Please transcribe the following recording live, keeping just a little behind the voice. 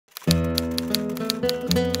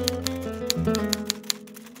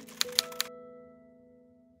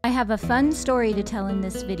have a fun story to tell in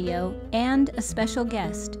this video and a special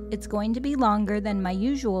guest. It's going to be longer than my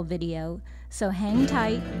usual video, so hang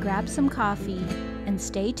tight, grab some coffee, and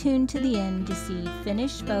stay tuned to the end to see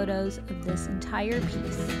finished photos of this entire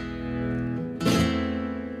piece.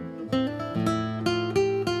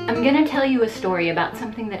 I'm gonna tell you a story about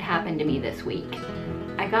something that happened to me this week.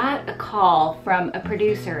 I got a call from a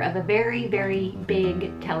producer of a very, very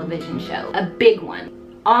big television show, a big one,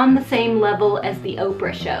 on the same level as the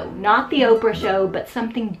Oprah show. Not the Oprah show, but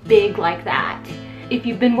something big like that. If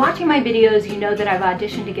you've been watching my videos, you know that I've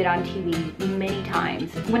auditioned to get on TV many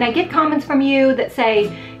times. When I get comments from you that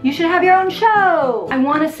say, you should have your own show, I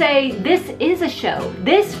want to say, this is a show.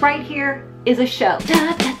 This right here is a show.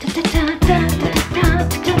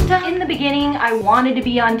 In the beginning, I wanted to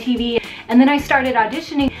be on TV, and then I started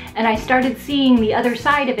auditioning and I started seeing the other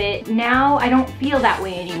side of it. Now I don't feel that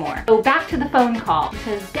way anymore. So back to the phone call. It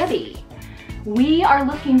says, Debbie, we are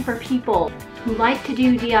looking for people who like to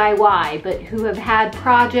do DIY, but who have had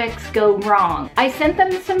projects go wrong. I sent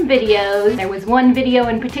them some videos. There was one video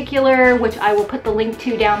in particular, which I will put the link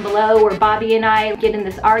to down below, where Bobby and I get in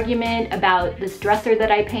this argument about this dresser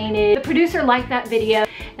that I painted. The producer liked that video,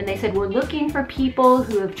 and they said, we're looking for people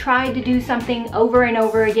who have tried to do something over and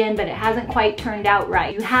over again, but it hasn't quite turned out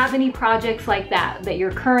right. Do you have any projects like that that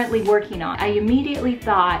you're currently working on? I immediately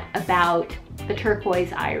thought about the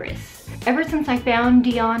Turquoise Iris. Ever since I found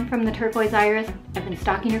Dionne from the Turquoise Iris, I've been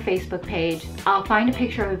stalking her Facebook page. I'll find a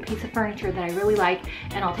picture of a piece of furniture that I really like,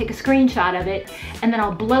 and I'll take a screenshot of it, and then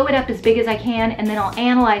I'll blow it up as big as I can, and then I'll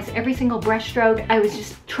analyze every single brush stroke. I was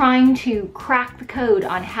just trying to crack the code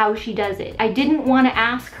on how she does it. I didn't want to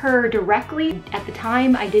ask her directly. At the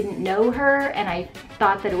time, I didn't know her, and I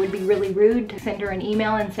thought that it would be really rude to send her an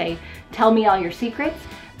email and say, tell me all your secrets.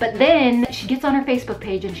 But then she gets on her Facebook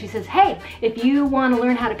page and she says, hey, if you want to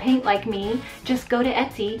learn how to paint like me, just go to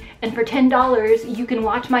Etsy, and for $10 you can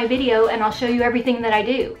watch my video and I'll show you everything that I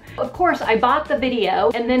do. Of course, I bought the video,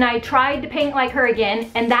 and then I tried to paint like her again,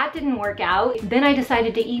 and that didn't work out. Then I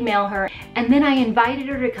decided to email her, and then I invited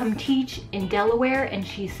her to come teach in Delaware, and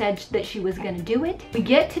she said that she was gonna do it. We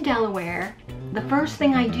get to Delaware. The first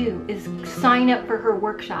thing I do is sign up for her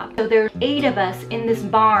workshop. So there's 8 of us in this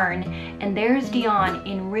barn, and there's Dionne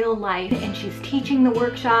in real life, and she's teaching the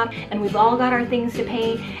workshop, and we've all got our things to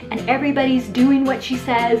paint, and everybody's doing what she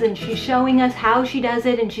says, and she's showing us how she does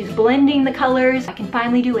it, and she's blending the colors. I can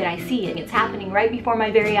finally do it. I see it. It's happening right before my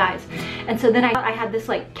very eyes. And so then I had this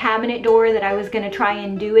like cabinet door that I was gonna try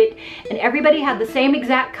and do it, and everybody had the same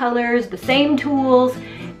exact colors, the same tools.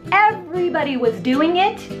 Everybody was doing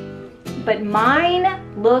it, but mine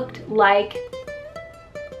looked like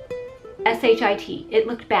SHIT. It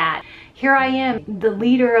looked bad. Here I am, the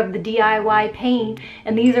leader of the DIY paint,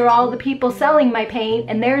 and these are all the people selling my paint,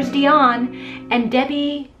 and there's Dionne, and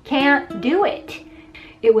Debbie can't do it.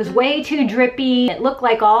 It was way too drippy. It looked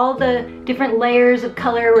like all the different layers of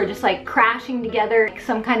color were just like crashing together, like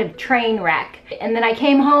some kind of train wreck. And then I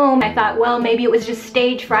came home, I thought, well, maybe it was just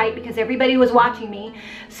stage fright because everybody was watching me.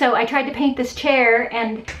 So I tried to paint this chair,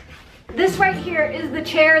 and this right here is the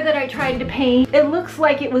chair that I tried to paint. It looks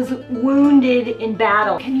like it was wounded in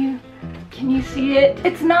battle. Can you see it?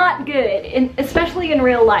 It's not good, especially in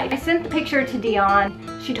real life. I sent the picture to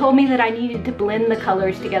Dionne. She told me that I needed to blend the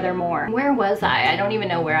colors together more. Where was I? I don't even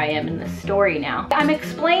know where I am in this story now. I'm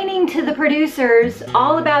explaining to the producers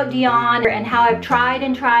all about Dionne and how I've tried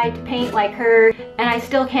and tried to paint like her, and I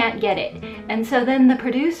still can't get it. And so then the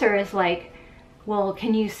producer is like, well,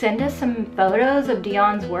 can you send us some photos of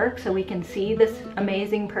Dionne's work so we can see this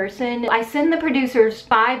amazing person? I send the producers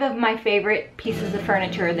 5 of my favorite pieces of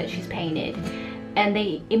furniture that she's painted, and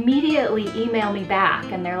they immediately email me back,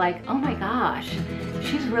 and they're like, oh my gosh,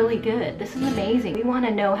 she's really good. This is amazing. We want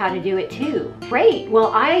to know how to do it too. Great.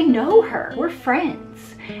 Well, I know her. We're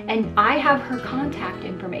friends, and I have her contact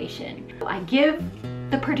information. I give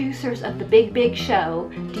the producers of the big show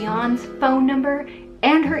Dionne's phone number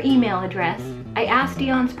and her email address. I asked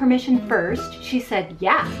Dionne's permission first. She said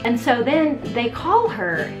yeah. And so then they call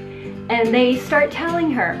her and they start telling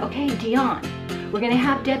her, okay, Dionne, we're gonna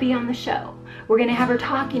have Debbie on the show. We're gonna have her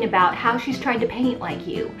talking about how she's tried to paint like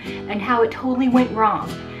you and how it totally went wrong.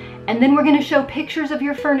 And then we're gonna show pictures of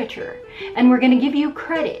your furniture, and we're gonna give you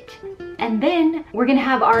credit. And then we're gonna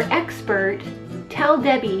have our expert tell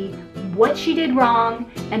Debbie what she did wrong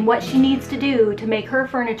and what she needs to do to make her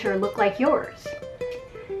furniture look like yours.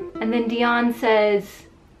 And then Dionne says,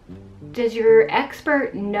 does your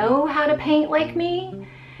expert know how to paint like me?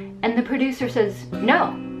 And the producer says,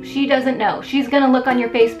 no, She doesn't know. She's gonna look on your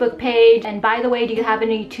Facebook page, and by the way, do you have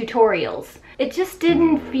any tutorials? It just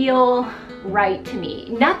didn't feel right to me.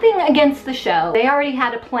 Nothing against the show. They already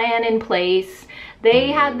had a plan in place.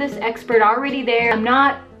 They had this expert already there. I'm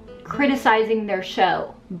not criticizing their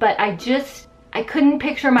show, but I couldn't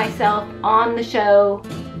picture myself on the show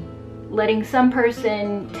letting some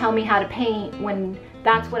person tell me how to paint when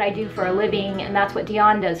that's what I do for a living and that's what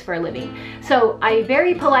Dionne does for a living. So I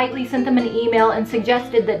very politely sent them an email and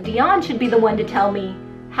suggested that Dionne should be the one to tell me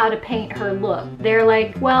how to paint her look. They're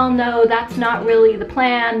like, well, no, that's not really the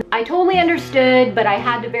plan. I totally understood, but I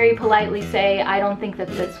had to very politely say, I don't think that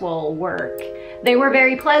this will work. They were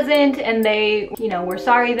very pleasant and they, you know, were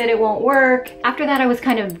sorry that it won't work. After that, I was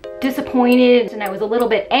kind of disappointed and I was a little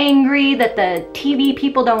bit angry that the TV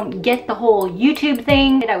people don't get the whole YouTube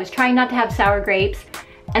thing. I was trying not to have sour grapes.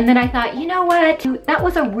 And then I thought, you know what? That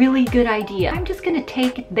was a really good idea. I'm just gonna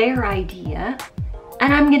take their idea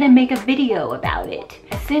and I'm gonna make a video about it.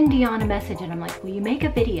 I send Dionne a message and I'm like, will you make a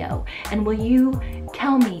video and will you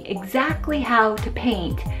tell me exactly how to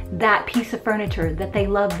paint that piece of furniture that they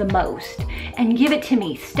love the most and give it to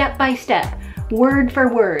me step by step, word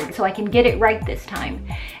for word, so I can get it right this time.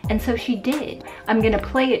 And so she did. I'm gonna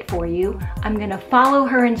play it for you. I'm gonna follow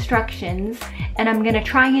her instructions and I'm gonna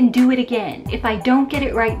try and do it again. If I don't get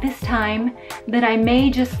it right this time, then I may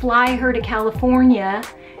just fly her to California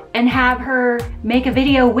and have her make a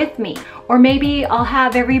video with me. Or maybe I'll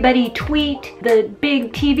have everybody tweet the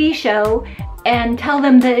big TV show and tell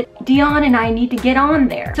them that Dionne and I need to get on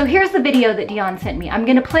there. So here's the video that Dionne sent me. I'm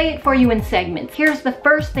gonna play it for you in segments. Here's the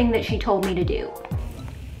first thing that she told me to do.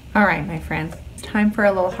 All right, my friends, it's time for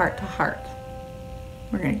a little heart to heart.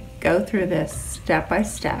 We're gonna go through this step by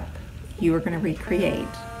step. You are gonna recreate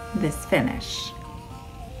this finish.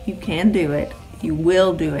 You can do it. You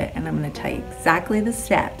will do it, and I'm going to tell you exactly the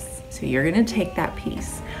steps. So you're going to take that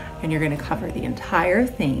piece and you're going to cover the entire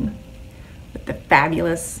thing with the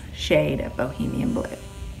fabulous shade of Bohemian Blue,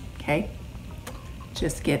 okay?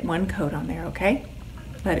 Just get one coat on there, okay?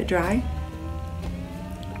 Let it dry.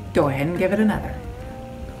 Go ahead and give it another.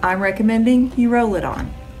 I'm recommending you roll it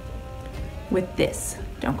on with this.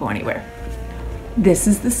 Don't go anywhere. This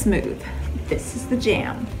is the smooth. This is the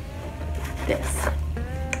jam. This.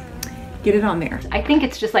 Get it on there. I think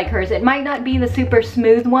it's just like hers. It might not be the super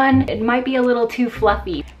smooth one. It might be a little too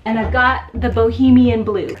fluffy. And I've got the Bohemian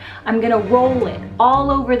Blue. I'm gonna roll it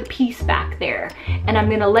all over the piece back there. And I'm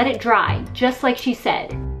gonna let it dry, just like she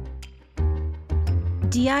said.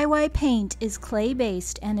 DIY paint is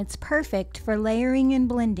clay-based and it's perfect for layering and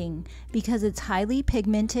blending because it's highly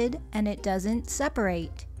pigmented and it doesn't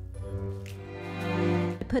separate.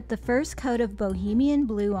 Put the first coat of Bohemian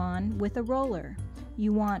Blue on with a roller.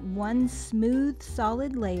 You want one smooth,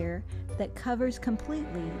 solid layer that covers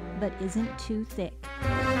completely but isn't too thick.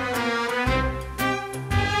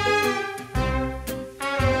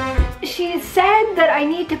 She said that I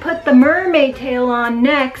need to put the mermaid tail on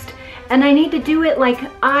next and I need to do it like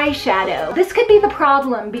eyeshadow. This could be the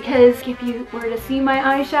problem because if you were to see my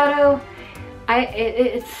eyeshadow,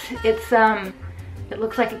 it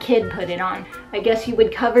looks like a kid put it on. I guess you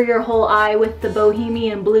would cover your whole eye with the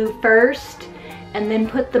Bohemian Blue first and then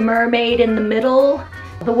put the mermaid in the middle.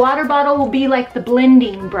 The water bottle will be like the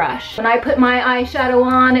blending brush. When I put my eyeshadow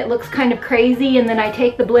on, it looks kind of crazy, and then I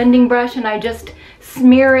take the blending brush and I just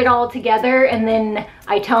smear it all together, and then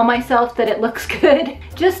I tell myself that it looks good.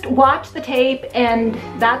 Just watch the tape, and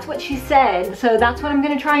that's what she said, so that's what I'm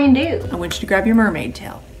gonna try and do. I want you to grab your mermaid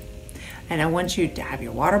tail. And I want you to have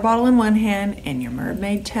your water bottle in one hand and your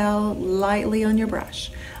mermaid tail lightly on your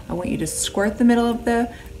brush. I want you to squirt the middle of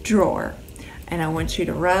the drawer. And I want you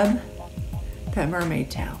to rub that mermaid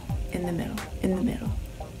tail in the middle,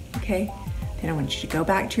 okay? Then I want you to go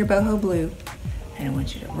back to your boho blue and I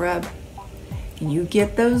want you to rub. And you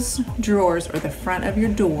get those drawers or the front of your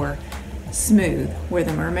door smooth where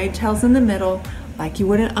the mermaid tail's in the middle like you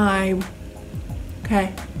would an eye,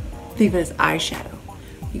 okay? Think of it as eyeshadow.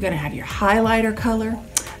 You're gonna have your highlighter color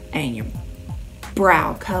and your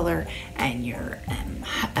brow color and your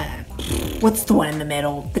what's the one in the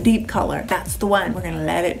middle? The deep color, that's the one. We're gonna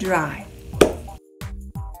let it dry.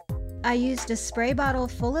 I used a spray bottle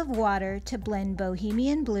full of water to blend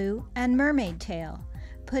Bohemian Blue and Mermaid Tail,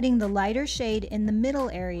 putting the lighter shade in the middle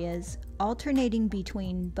areas, alternating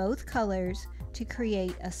between both colors to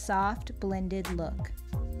create a soft blended look.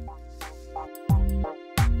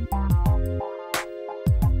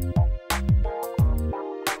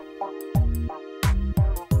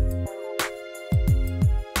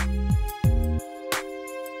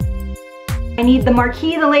 I need the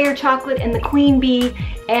Marquis, the Layer Chocolate, and the Queen Bee,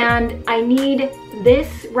 and I need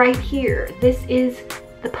this right here. This is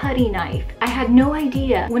the putty knife. I had no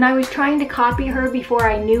idea. When I was trying to copy her before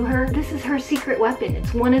I knew her, this is her secret weapon.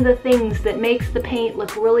 It's one of the things that makes the paint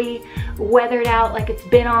look really weathered out, like it's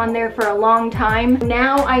been on there for a long time.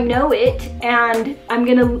 Now I know it, and I'm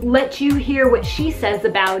gonna let you hear what she says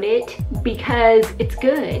about it because it's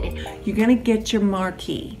good. You're gonna get your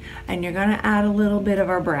marquee and you're gonna add a little bit of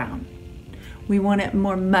our brown. We want it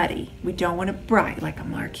more muddy. We don't want it bright like a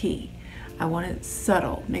marquee. I want it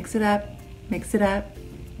subtle. Mix it up,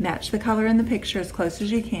 match the color in the picture as close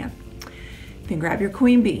as you can. Then grab your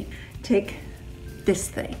queen bee. Take this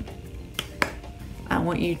thing. I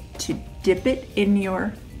want you to dip it in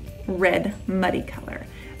your red muddy color,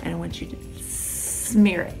 and I want you to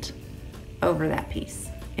smear it over that piece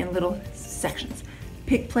in little sections.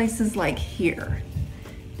 Pick places like here.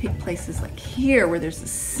 Pick places like here where there's a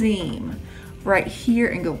seam. Right here,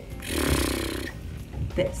 and go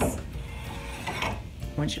this. I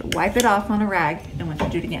want you to wipe it off on a rag, and I want you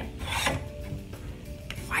to do it again.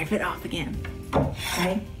 Wipe it off again,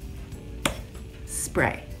 okay?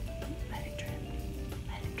 Spray. Let it drip,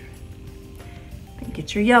 let it drip. Then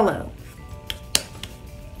get your yellow.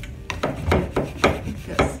 Like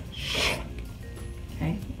this.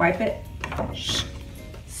 Okay, wipe it,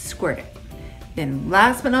 squirt it. Then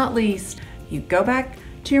last but not least, you go back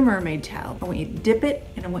to your mermaid towel. I want you to dip it,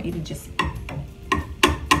 and I want you to just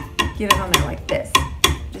get it on there like this.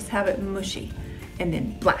 Just have it mushy, and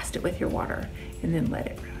then blast it with your water, and then let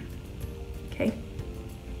it run. Okay?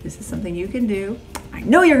 This is something you can do. I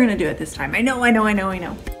know you're gonna do it this time. I know.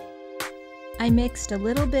 I mixed a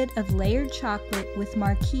little bit of layered chocolate with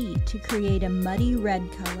marquee to create a muddy red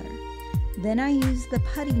color. Then I used the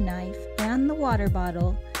putty knife and the water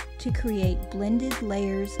bottle to create blended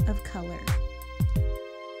layers of color.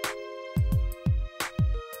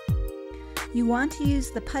 You want to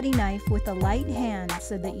use the putty knife with a light hand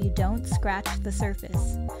so that you don't scratch the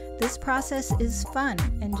surface. This process is fun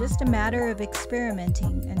and just a matter of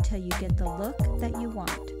experimenting until you get the look that you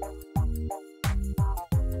want.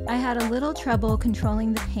 I had a little trouble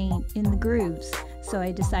controlling the paint in the grooves, so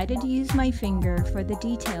I decided to use my finger for the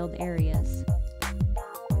detailed areas.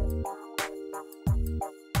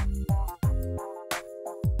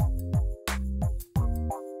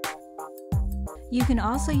 You can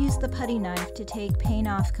also use the putty knife to take paint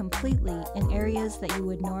off completely in areas that you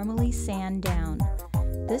would normally sand down.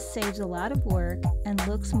 This saves a lot of work and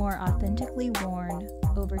looks more authentically worn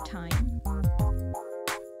over time.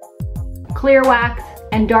 Clear wax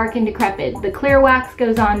and dark and decrepit. The clear wax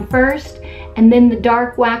goes on first, and then the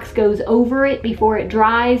dark wax goes over it before it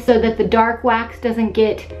dries so that the dark wax doesn't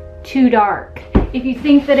get too dark. If you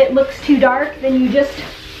think that it looks too dark, then you just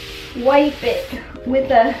wipe it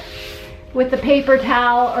with a paper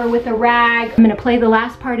towel or with a rag. I'm gonna play the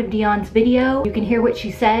last part of Dionne's video. You can hear what she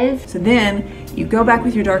says. So then you go back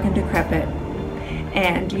with your dark and decrepit,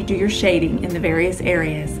 and you do your shading in the various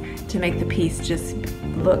areas to make the piece just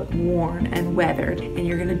look worn and weathered, and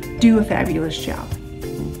you're gonna do a fabulous job.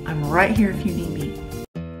 I'm right here if you need me.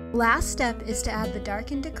 Last step is to add the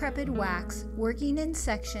dark and decrepit wax, working in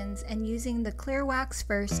sections and using the clear wax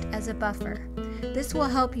first as a buffer. This will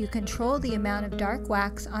help you control the amount of dark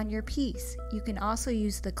wax on your piece. You can also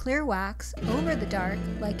use the clear wax over the dark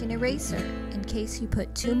like an eraser in case you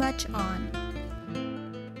put too much on.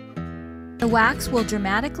 The wax will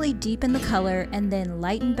dramatically deepen the color and then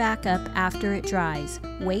lighten back up after it dries.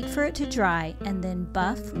 Wait for it to dry and then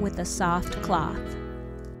buff with a soft cloth.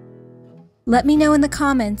 Let me know in the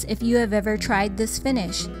comments if you have ever tried this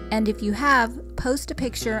finish, and if you have, post a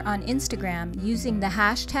picture on Instagram using the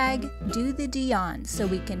hashtag #DoTheDionne so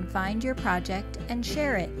we can find your project and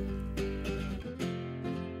share it.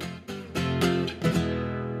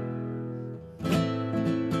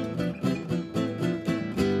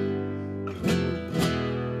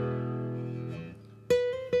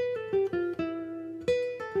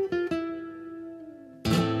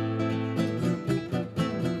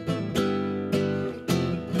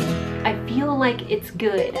 I feel like it's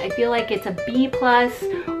good. I feel like it's a B+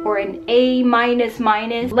 or an A-.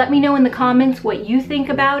 Let me know in the comments what you think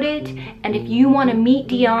about it, and if you want to meet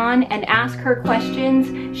Dionne and ask her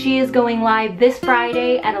questions, she is going live this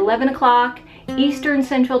Friday at 11 o'clock Eastern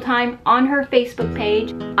Central Time on her Facebook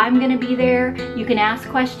page. I'm gonna be there. You can ask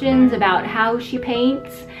questions about how she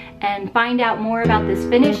paints and find out more about this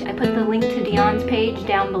finish. I put the link to Dionne's page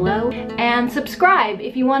down below. And subscribe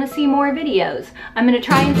if you want to see more videos. I'm gonna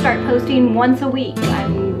try and start posting once a week.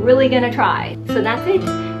 I'm really gonna try. So that's it.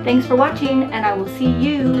 Thanks for watching, and I will see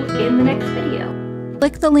you in the next video.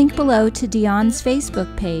 Click the link below to Dionne's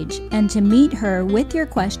Facebook page and to meet her with your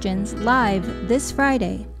questions live this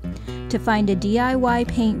Friday. To find a DIY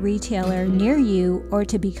paint retailer near you or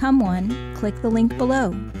to become one, click the link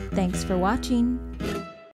below. Thanks for watching.